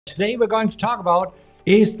Today we're going to talk about,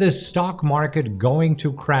 is the stock market going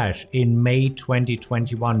to crash in May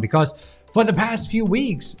 2021? Because for the past few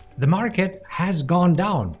weeks, the market has gone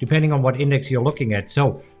down, depending on what index you're looking at.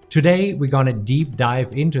 So today we're going to deep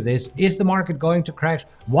dive into this. Is the market going to crash?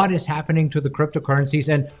 What is happening to the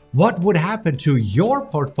cryptocurrencies? And what would happen to your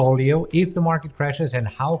portfolio if the market crashes? And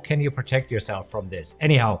how can you protect yourself from this?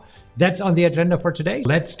 Anyhow, that's on the agenda for today.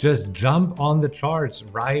 Let's just jump on the charts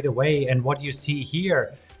right away. And what you see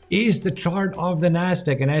here is the chart of the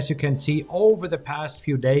Nasdaq. And as you can see, over the past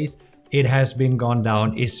few days, it has been gone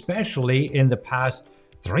down, especially in the past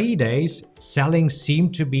 3 days. Selling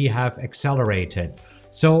seemed to have accelerated.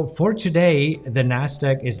 So for today, the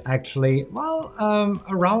Nasdaq is actually,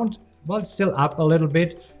 it's still up a little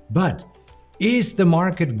bit, but is the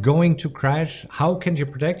market going to crash? How can you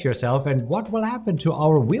protect yourself? And what will happen to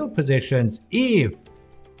our wheel positions if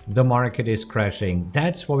the market is crashing?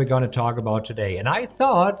 That's what we're going to talk about today. And I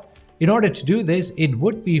thought in order to do this, it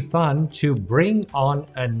would be fun to bring on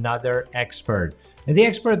another expert. And the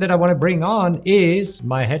expert that I want to bring on is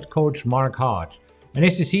my head coach, Markus. And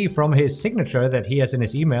as you see from his signature that he has in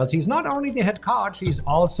his emails, he's not only the head coach, he's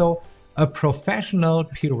also a professional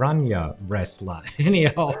piranha wrestler.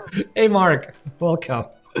 Anyhow, hey Mark, welcome.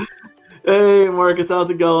 Hey Markus, how's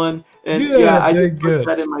it going? And good, yeah, I just good. put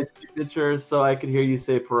that in my signature so I could hear you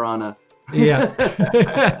say piranha. Yeah,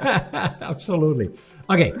 absolutely.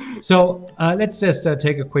 Okay, so let's just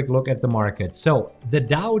take a quick look at the market. So the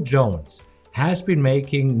Dow Jones has been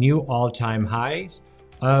making new all-time highs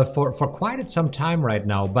for quite some time right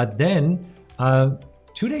now. But then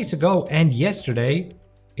 2 days ago and yesterday,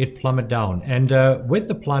 it plummeted down. And with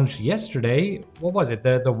the plunge yesterday, what was it?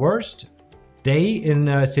 The worst day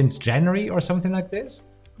in since January or something like this?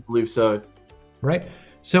 I believe so. Right.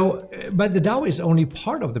 So, but the Dow is only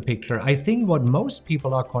part of the picture. I think what most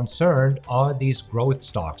people are concerned are these growth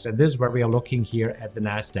stocks. And this is where we are looking here at the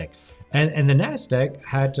Nasdaq. And the Nasdaq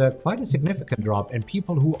had quite a significant drop. And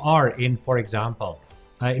people who are in, for example,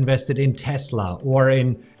 invested in Tesla or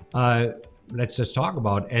in, let's just talk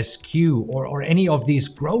about SQ or any of these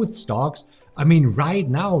growth stocks. I mean, right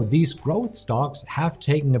now, these growth stocks have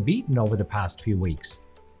taken a beating over the past few weeks.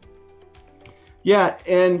 Yeah,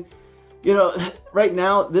 and you know, right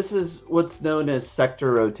now, this is what's known as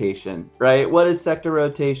sector rotation, right? What is sector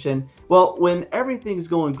rotation? Well, when everything's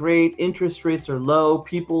going great, interest rates are low,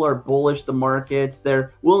 people are bullish the markets,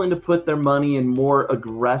 they're willing to put their money in more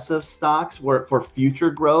aggressive stocks for future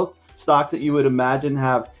growth, stocks that you would imagine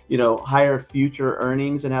have, higher future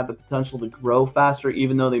earnings and have the potential to grow faster,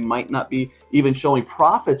 even though they might not be even showing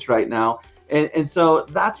profits right now. And so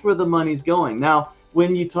that's where the money's going. Now,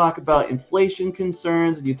 when you talk about inflation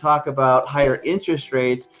concerns and you talk about higher interest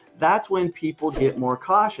rates, that's when people get more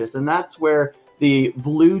cautious. And that's where the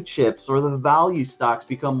blue chips or the value stocks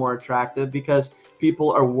become more attractive because people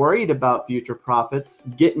are worried about future profits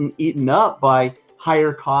getting eaten up by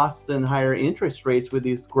higher costs and higher interest rates with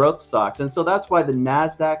these growth stocks. And so that's why the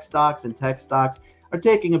NASDAQ stocks and tech stocks are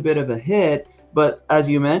taking a bit of a hit. But as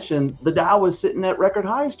you mentioned, the Dow was sitting at record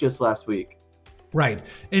highs just last week. Right.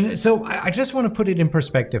 And so I just want to put it in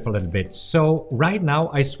perspective a little bit. So right now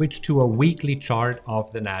I switched to a weekly chart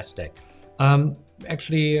of the Nasdaq.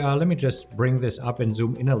 Let me just bring this up and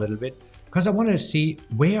zoom in a little bit because I want to see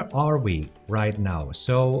where are we right now.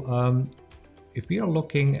 So if we are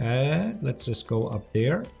looking at, let's just go up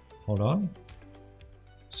there. Hold on.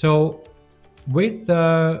 So with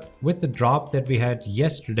the drop that we had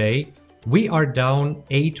yesterday, we are down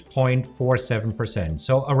 8.47%,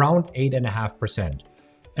 so around 8.5%.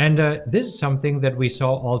 And this is something that we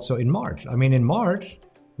saw also in March. I mean, in March,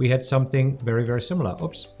 we had something very, very similar.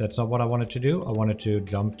 Oops, that's not what I wanted to do. I wanted to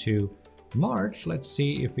jump to March. Let's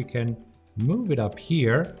see if we can move it up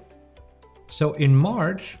here. So in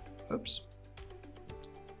March,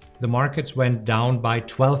 the markets went down by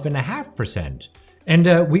 12.5%.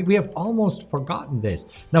 And we have almost forgotten this.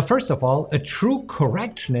 Now, first of all, a true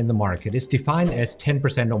correction in the market is defined as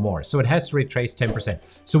 10% or more. So it has to retrace 10%.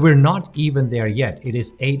 So we're not even there yet. It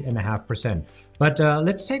is 8.5%. But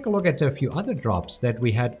let's take a look at a few other drops that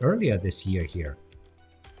we had earlier this year here.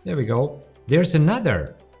 There we go. There's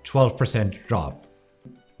another 12% drop.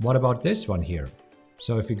 What about this one here?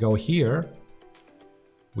 So if we go here,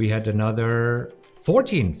 we had another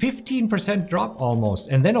 15% drop almost.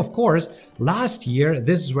 And then of course, last year,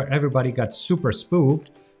 this is where everybody got super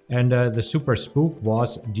spooked. And the super spook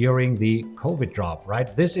was during the COVID drop,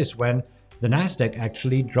 right? This is when the Nasdaq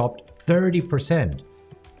actually dropped 30%.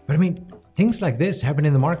 But I mean, things like this happen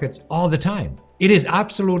in the markets all the time. It is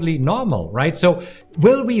absolutely normal, right? So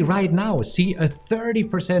will we right now see a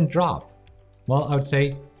 30% drop? Well, I would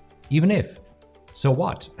say even if. So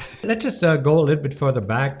what? Let's just go a little bit further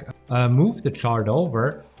back, move the chart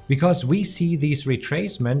over, because we see these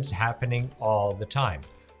retracements happening all the time.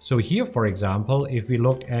 So here, for example, if we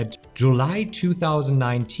look at July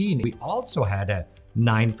 2019, we also had a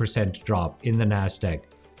 9% drop in the NASDAQ.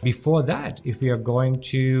 Before that, if we are going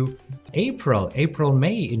to April,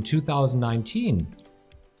 May in 2019,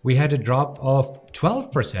 we had a drop of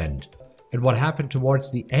 12%. And what happened towards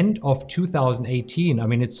the end of 2018, I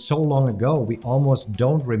mean, it's so long ago, we almost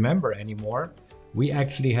don't remember anymore. We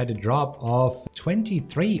actually had a drop of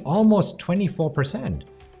 23, almost 24%.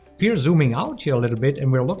 If you're zooming out here a little bit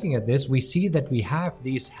and we're looking at this, we see that we have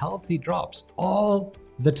these healthy drops all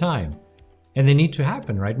the time. And they need to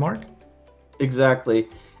happen, right, Mark? Exactly.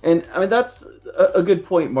 And I mean, that's a good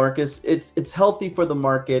point, Marcus. It's healthy for the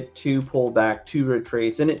market to pull back, to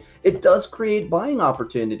retrace, and it does create buying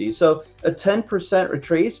opportunities. So a 10%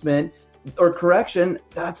 retracement or correction,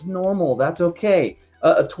 that's normal. That's okay.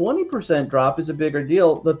 A 20% drop is a bigger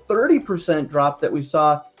deal. The 30% drop that we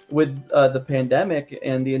saw with the pandemic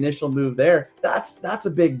and the initial move there, that's a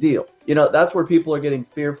big deal. You know, that's where people are getting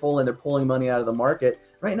fearful and they're pulling money out of the market.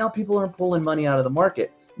 Right now, people aren't pulling money out of the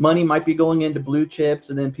market. Money might be going into blue chips,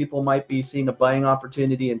 and then people might be seeing a buying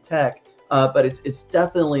opportunity in tech, but it's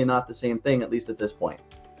definitely not the same thing, at least at this point.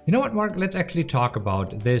 You know what, Mark? Let's actually talk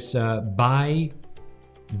about this buy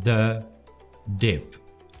the dip,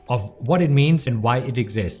 of what it means and why it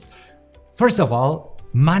exists. First of all,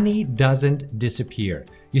 money doesn't disappear.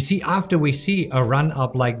 You see, after we see a run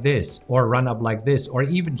up like this, or a run up like this, or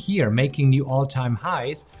even here making new all-time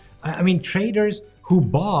highs, I mean, traders who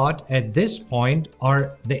bought at this point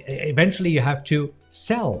eventually you have to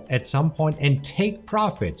sell at some point and take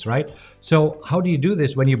profits, right? So how do you do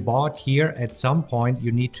this? When you bought here at some point,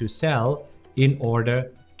 you need to sell in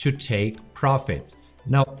order to take profits.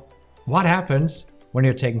 Now, what happens when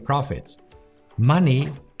you're taking profits? Money,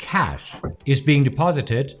 cash, is being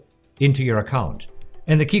deposited into your account.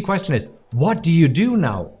 And the key question is, what do you do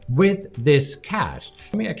now with this cash?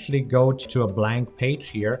 Let me actually go to a blank page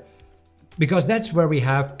here, because that's where we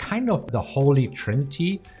have kind of the holy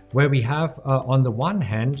trinity, where we have on the one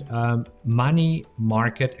hand money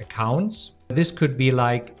market accounts. This could be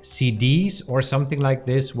like CDs or something like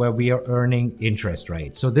this, where we are earning interest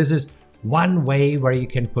rates. So this is one way where you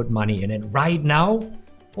can put money in. And right now,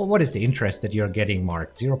 well, what is the interest that you're getting,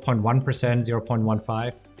 Mark? 0.1%,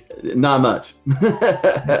 0.15? Not much.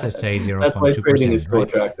 Let's just say 0.2%. Right?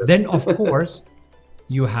 Attractive. Then, of course,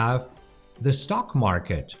 you have the stock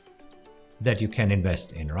market that you can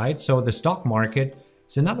invest in, right? So the stock market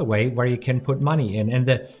is another way where you can put money in.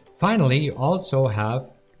 And finally, you also have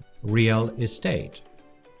real estate.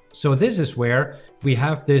 So this is where we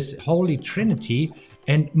have this holy trinity,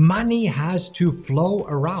 and money has to flow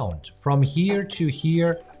around from here to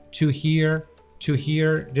here to here to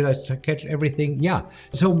here. Did I catch everything? Yeah.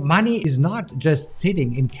 So money is not just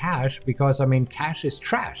sitting in cash, because I mean, cash is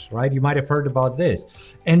trash, right? You might have heard about this.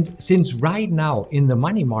 And since right now in the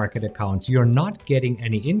money market accounts, you're not getting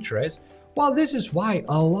any interest, well, this is why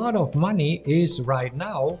a lot of money is right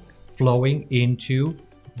now flowing into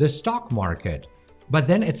the stock market. But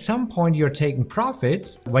then at some point you're taking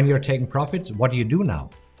profits. When you're taking profits, what do you do now?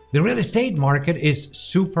 The real estate market is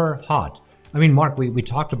super hot. I mean, Mark, we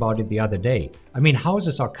talked about it the other day. I mean,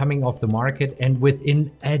 houses are coming off the market, and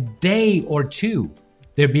within a day or two,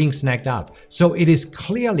 they're being snagged up. So it is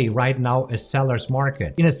clearly right now a seller's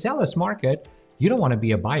market. In a seller's market, you don't want to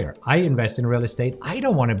be a buyer. I invest in real estate. I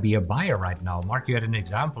don't want to be a buyer right now. Mark, you had an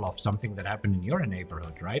example of something that happened in your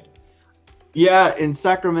neighborhood, right? Yeah, in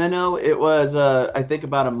Sacramento, it was, I think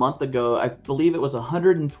about a month ago, I believe it was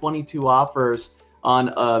 122 offers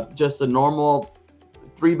on just a normal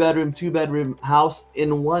 3-bedroom, 2-bedroom house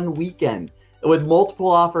in one weekend, with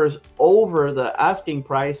multiple offers over the asking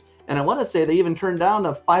price. And I want to say they even turned down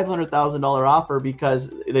a $500,000 offer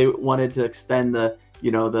because they wanted to extend the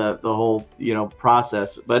whole,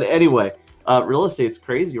 process. But anyway, real estate's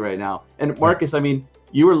crazy right now. And Marcus, I mean,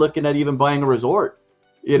 you were looking at even buying a resort.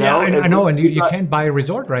 I know, and you can't buy a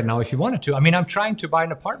resort right now if you wanted to. I mean, I'm trying to buy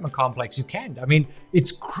an apartment complex. You can't. I mean,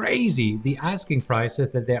 it's crazy, the asking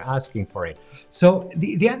prices that they're asking for it. So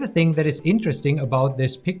the other thing that is interesting about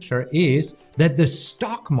this picture is that the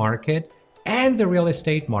stock market and the real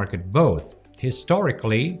estate market both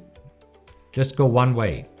historically just go one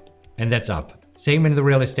way, and that's up. Same in the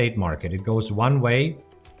real estate market. It goes one way,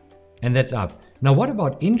 and that's up. Now, what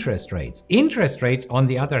about interest rates? Interest rates, on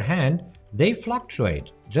the other hand, they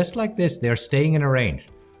fluctuate. Just like this, they're staying in a range.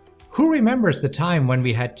 Who remembers the time when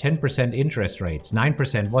we had 10% interest rates,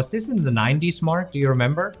 9%? Was this in the 90s, Mark? Do you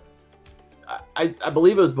remember? I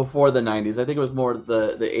believe it was before the 90s. I think it was more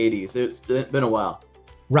the 80s. It's been a while.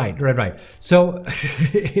 Right. So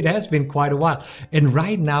it has been quite a while. And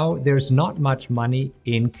right now, there's not much money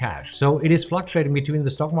in cash. So it is fluctuating between the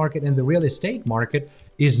stock market and the real estate market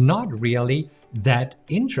is not really that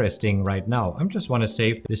interesting right now. I just want to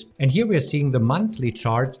save this. And here we are seeing the monthly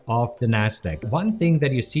charts of the NASDAQ. One thing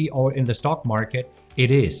that you see in the stock market,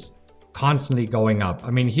 it is constantly going up. I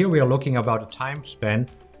mean, here we are looking about a time span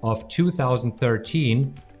of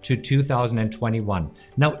 2013 to 2021.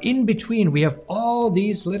 Now, in between, we have all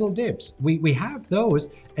these little dips. We have those,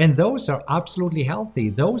 and those are absolutely healthy.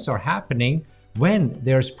 Those are happening when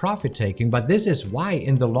there's profit taking. But this is why,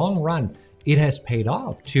 in the long run, it has paid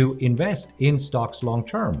off to invest in stocks long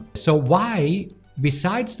term. So why,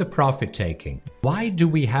 besides the profit taking, why do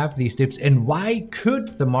we have these dips, and why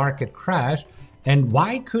could the market crash, and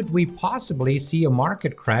why could we possibly see a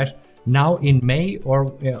market crash now in May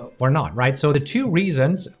or not, right? So the two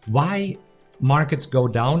reasons why markets go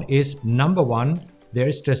down is, number one, there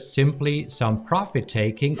is just simply some profit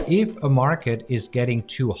taking. If a market is getting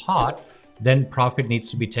too hot, then profit needs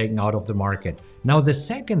to be taken out of the market. Now, the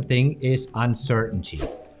second thing is uncertainty.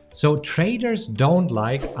 So traders don't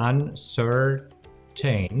like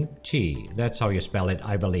uncertainty. That's how you spell it,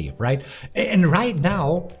 I believe, right? And right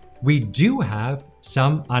now, we do have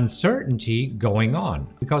some uncertainty going on,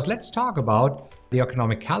 because let's talk about the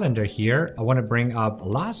economic calendar here. I want to bring up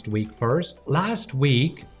last week first. Last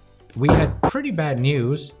week, we had pretty bad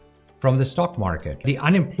news from the stock market. The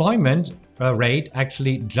unemployment rate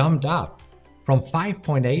actually jumped up from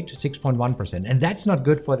 5.8 to 6.1%. And that's not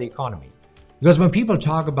good for the economy. Because when people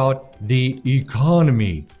talk about the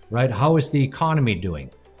economy, right? How is the economy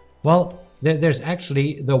doing? Well, there's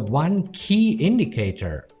actually the one key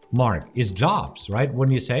indicator, Mark, is jobs, right?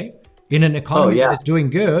 When you say in an economy that is doing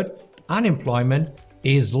good, unemployment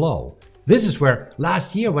is low. This is where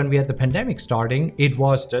last year when we had the pandemic starting, it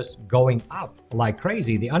was just going up like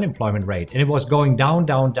crazy, the unemployment rate, and it was going down.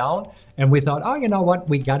 And we thought, oh, you know what?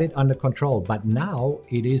 We got it under control, but now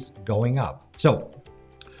it is going up. So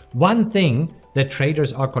one thing that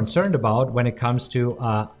traders are concerned about when it comes to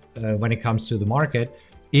the market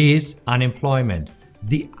is unemployment.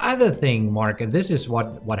 The other thing, Mark, and this is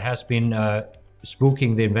what has been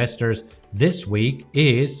spooking the investors this week,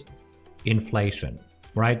 is inflation,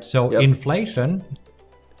 right? So inflation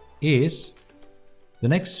is the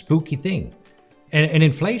next spooky thing. And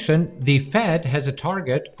inflation, the Fed has a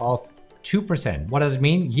target of 2%. What does it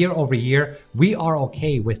mean? Year over year, we are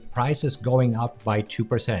okay with prices going up by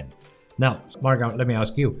 2%. Now, Mark, let me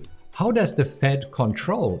ask you, how does the Fed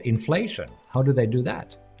control inflation? How do they do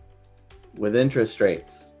that? With interest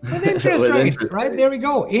rates. With interest rates, right? There we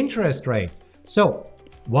go, interest rates. So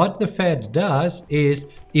what the Fed does is,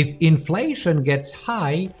 if inflation gets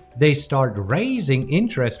high, they start raising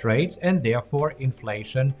interest rates, and therefore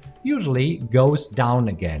inflation usually goes down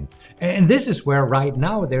again. And this is where right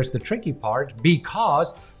now there's the tricky part,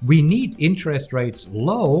 because we need interest rates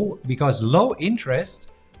low, because low interest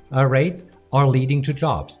rates are leading to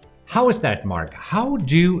jobs. How is that, Mark? How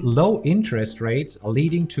do low interest rates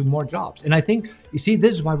leading to more jobs? And I think, you see,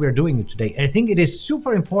 this is why we're doing it today. I think it is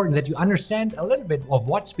super important that you understand a little bit of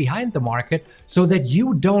what's behind the market, so that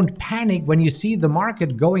you don't panic when you see the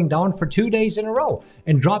market going down for 2 days in a row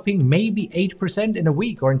and dropping maybe 8% in a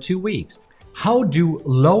week or in 2 weeks. How do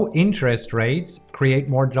low interest rates create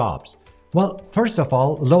more jobs? Well, first of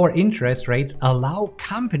all, lower interest rates allow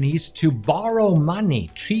companies to borrow money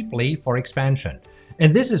cheaply for expansion.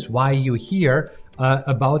 And this is why you hear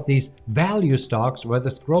about these value stocks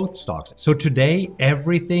versus growth stocks. So today,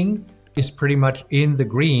 everything is pretty much in the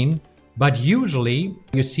green, but usually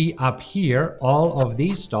you see up here, all of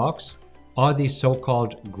these stocks are these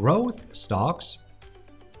so-called growth stocks.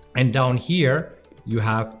 And down here, you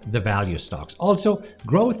have the value stocks. Also,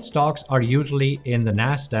 growth stocks are usually in the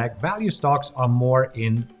NASDAQ. Value stocks are more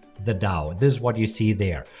in the Dow. This is what you see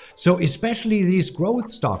there. So especially these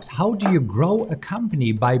growth stocks, how do you grow a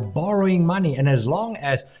company? By borrowing money. And as long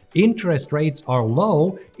as interest rates are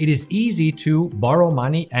low, it is easy to borrow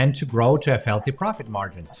money and to grow to have healthy profit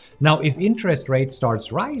margins. Now, if interest rate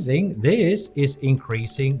starts rising, this is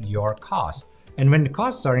increasing your costs. And when the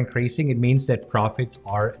costs are increasing, it means that profits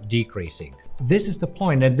are decreasing. This is the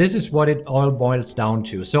point, and this is what it all boils down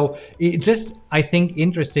to. So it's just, I think,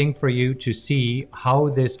 interesting for you to see how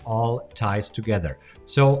this all ties together.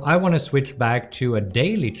 So I want to switch back to a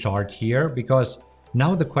daily chart here, because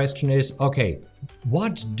now the question is, okay,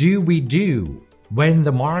 what do we do when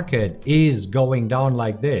the market is going down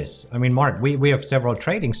like this? I mean, Mark, we have several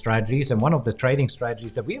trading strategies, and one of the trading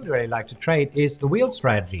strategies that we really like to trade is the wheel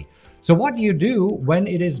strategy. So what do you do when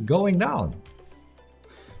it is going down?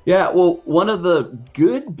 Yeah, well, one of the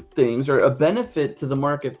good things or a benefit to the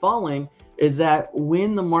market falling is that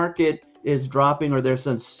when the market is dropping or there's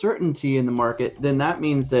uncertainty in the market, then that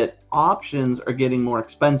means that options are getting more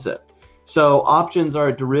expensive. So options are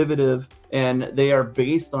a derivative and they are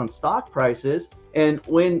based on stock prices. And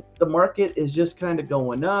when the market is just kind of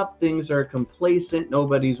going up, things are complacent,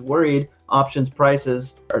 nobody's worried, options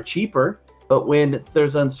prices are cheaper. But when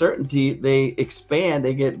there's uncertainty, they expand,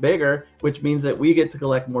 they get bigger, which means that we get to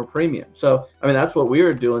collect more premium. So, I mean, that's what we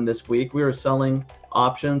were doing this week. We were selling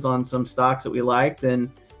options on some stocks that we liked,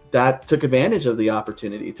 and that took advantage of the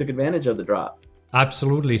opportunity, took advantage of the drop.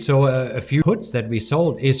 Absolutely. So a few puts that we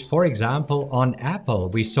sold is, for example, on Apple.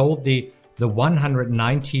 We sold the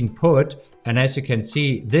 119 put, and as you can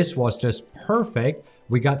see, this was just perfect.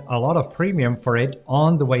 We got a lot of premium for it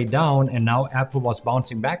on the way down, and now Apple was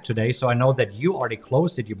bouncing back today. So I know that you already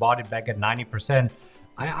closed it. You bought it back at 90%.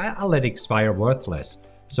 I'll let it expire worthless.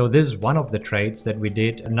 So this is one of the trades that we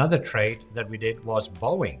did. Another trade that we did was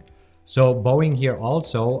Boeing. So Boeing here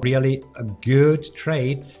also really a good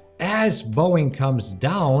trade. As Boeing comes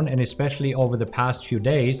down, and especially over the past few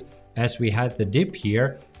days, as we had the dip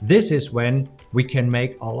here, this is when we can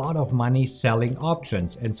make a lot of money selling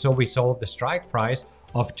options. And so we sold the strike price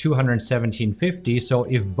of $217.50. So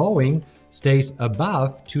if Boeing stays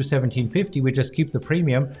above $217.50, we just keep the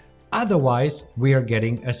premium. Otherwise, we are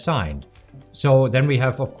getting assigned. So then we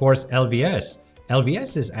have, of course, LVS.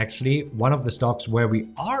 LVS is actually one of the stocks where we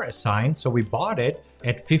are assigned. So we bought it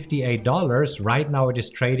at $58. Right now it is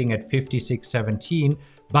trading at $56.17,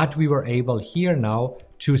 but we were able here now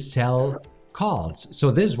to sell calls.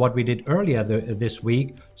 So this is what we did earlier this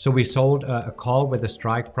week. So we sold a call with a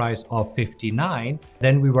strike price of 59.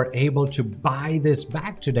 Then we were able to buy this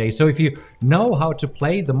back today. So if you know how to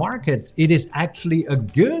play the markets, it is actually a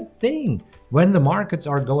good thing when the markets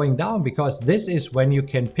are going down, because this is when you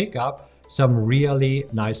can pick up some really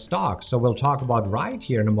nice stocks. So we'll talk about Ride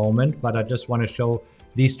here in a moment, but I just want to show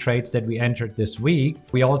these trades that we entered this week.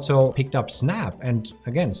 We also picked up Snap, and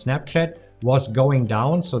again, Snapchat was going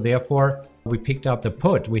down, so therefore we picked up the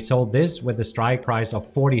put. We sold this with a strike price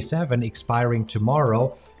of 47, expiring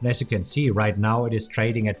tomorrow, and as you can see right now it is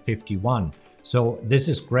trading at 51. So this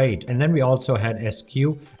is great. And then we also had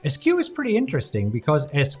SQ. SQ is pretty interesting because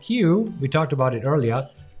SQ, we talked about it earlier,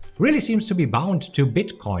 really seems to be bound to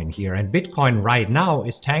Bitcoin here, and Bitcoin right now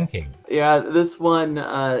is tanking. Yeah, this one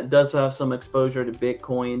does have some exposure to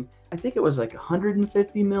Bitcoin. I think it was like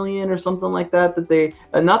 150 million or something like that they,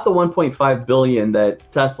 not the 1.5 billion that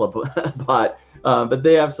Tesla bought, but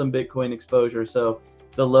they have some Bitcoin exposure. So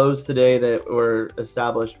the lows today that were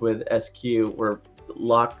established with SQ were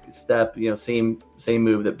lockstep, same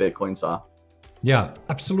move that Bitcoin saw. Yeah,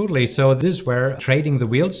 absolutely. So this is where trading the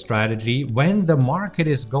wheel strategy, when the market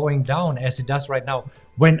is going down as it does right now,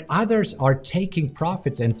 when others are taking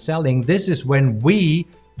profits and selling, this is when we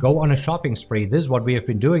go on a shopping spree. This is what we have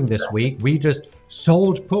been doing this week. We just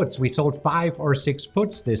sold puts. We sold 5 or 6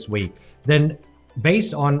 puts this week. Then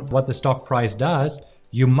based on what the stock price does,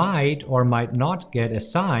 you might or might not get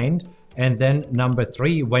assigned. And then number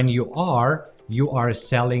 3, when you are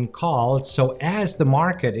selling calls. So as the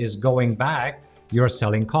market is going back, you're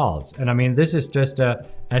selling calls. And I mean, this is just a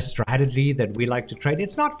strategy that we like to trade.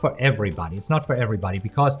 It's not for everybody. It's not for everybody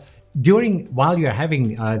because while you're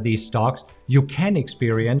having these stocks, you can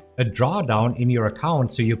experience a drawdown in your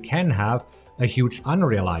account. So you can have a huge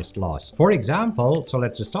unrealized loss. For example, so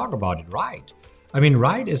let's just talk about it. Ride. I mean,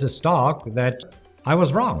 Ride is a stock that I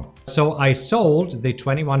was wrong. So I sold the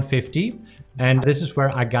 2150, and this is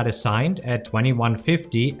where I got assigned at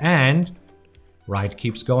 2150, and Ride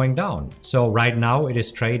keeps going down. So right now it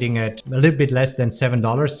is trading at a little bit less than $7,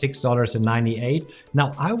 $6.98.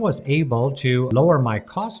 Now I was able to lower my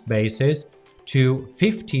cost basis to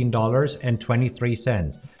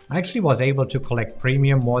 $15.23. I actually was able to collect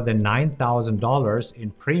premium more than $9,000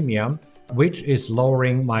 in premium, which is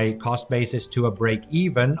lowering my cost basis to a break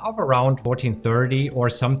even of around 1430 or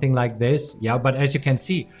something like this. Yeah, but as you can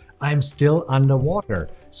see, I'm still underwater.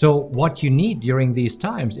 So what you need during these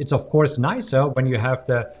times, it's of course nicer when you have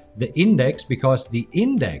the index, because the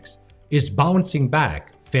index is bouncing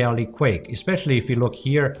back fairly quick, especially if you look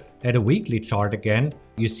here at a weekly chart again.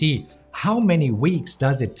 You see how many weeks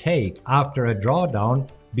does it take after a drawdown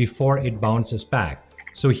before it bounces back.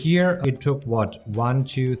 So here it took what, 1,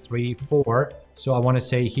 2, 3, 4. So I want to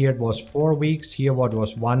say here it was 4 weeks. Here what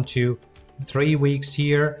was 1, 2, 3 weeks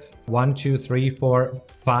here. 1, 2, 3, 4,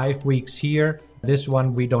 5 weeks here. This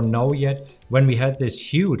one we don't know yet. When we had this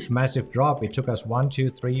huge massive drop, it took us 1, 2,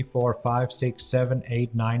 3, 4, 5, 6, 7,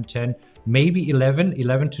 8, 9, 10, maybe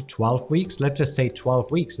 11 to 12 weeks. Let's just say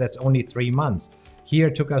 12 weeks. That's only 3 months. Here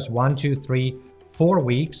it took us 1, 2, 3, 4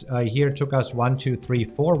 weeks. Here it took us 1, 2, 3,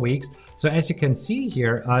 4 weeks. So as you can see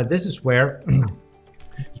here, this is where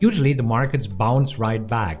usually the markets bounce right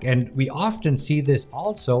back. And we often see this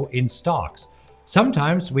also in stocks.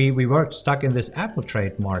 Sometimes we were stuck in this Apple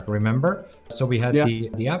trade, Mark, remember? So we had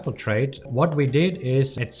the Apple trade. What we did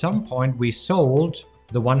is at some point we sold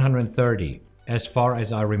the 130, as far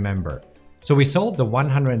as I remember. So we sold the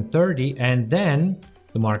 130 and then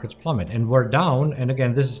the markets plummet and we're down. And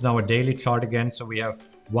again, this is now a daily chart again. So we have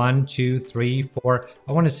 1, 2, 3, 4,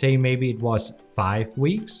 I want to say maybe it was 5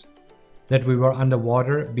 weeks that we were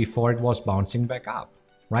underwater before it was bouncing back up,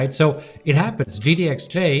 right? So it happens.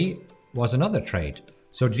 GDXJ was another trade.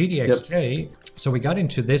 So GDXJ, so we got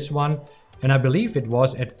into this one and I believe it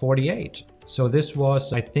was at 48. So this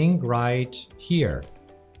was, I think, right here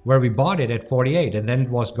where we bought it at 48 and then it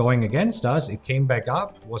was going against us. It came back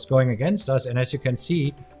up, was going against us. And as you can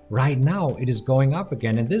see, right now it is going up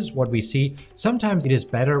again. And this is what we see. Sometimes it is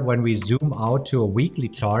better when we zoom out to a weekly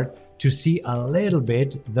chart to see a little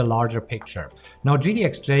bit the larger picture. Now,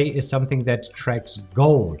 GDXJ is something that tracks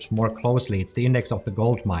gold more closely. It's the index of the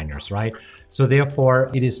gold miners, right? So therefore,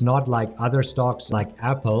 it is not like other stocks like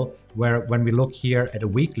Apple, where when we look here at a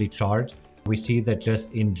weekly chart, we see that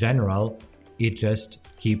just in general, it just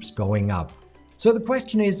keeps going up. So the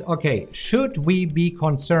question is, okay, should we be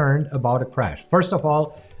concerned about a crash? First of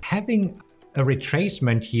all, having a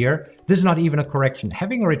retracement here, this is not even a correction.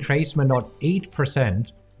 Having a retracement of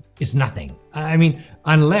 8% is nothing. I mean,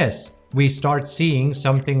 unless we start seeing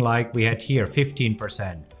something like we had here,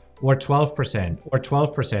 15% or 12% or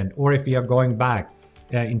 12%, or if we are going back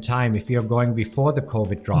in time, if we are going before the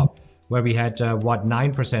COVID drop, where we had 9%,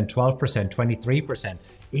 12%, 23%.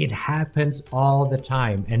 It happens all the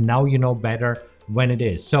time. And now you know better when it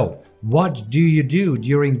is. So what do you do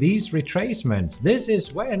during these retracements? This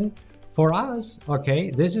is when, for us,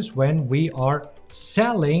 okay, this is when we are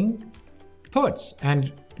selling puts.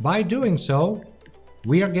 And by doing so,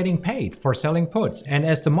 we are getting paid for selling puts. And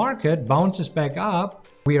as the market bounces back up,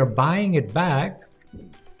 we are buying it back.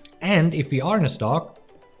 And if we are in a stock,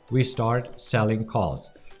 we start selling calls.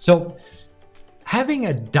 So having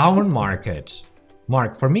a down market,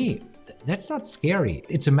 Mark, for me, that's not scary.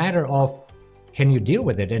 It's a matter of, can you deal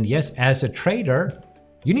with it? And yes, as a trader,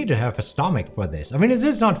 you need to have a stomach for this. I mean, this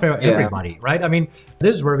is not for everybody, right? I mean,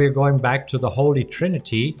 this is where we're going back to the Holy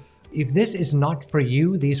Trinity. If this is not for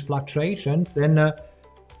you, these fluctuations, then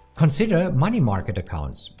consider money market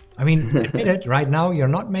accounts. I mean, admit it, right now you're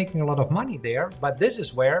not making a lot of money there, but this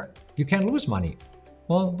is where you can lose money.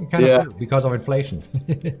 Well, you kind of do because of inflation.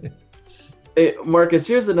 Hey, Marcus,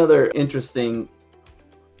 here's another interesting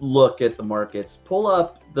look at the markets. Pull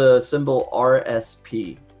up the symbol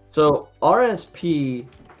RSP. So RSP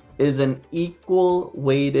is an equal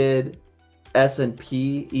weighted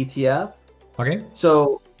S&P ETF. Okay.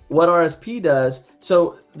 So what RSP does,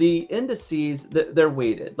 so the indices, they're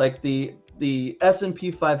weighted. Like the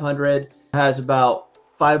S&P 500 has about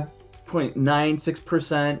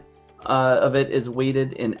 5.96% of it is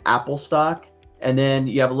weighted in Apple stock. And then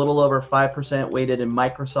you have a little over 5% weighted in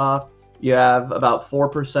Microsoft. You have about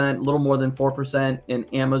 4%, a little more than 4% in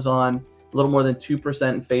Amazon, a little more than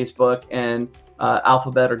 2% in Facebook, and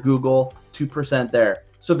Alphabet or Google, 2% there.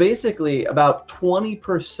 So basically about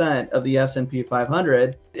 20% of the S&P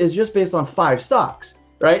 500 is just based on 5 stocks,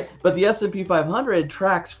 right? But the S&P 500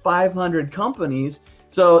 tracks 500 companies.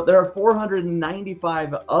 So there are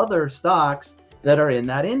 495 other stocks that are in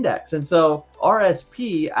that index. And so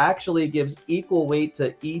RSP actually gives equal weight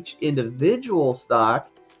to each individual stock.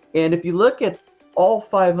 And if you look at all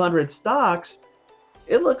 500 stocks,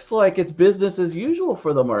 it looks like it's business as usual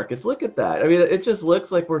for the markets. Look at that. I mean, it just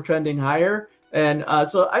looks like we're trending higher. And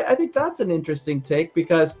so I think that's an interesting take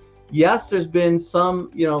because yes, there's been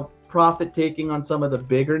some, profit taking on some of the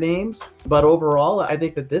bigger names, but overall, I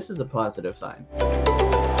think that this is a positive sign.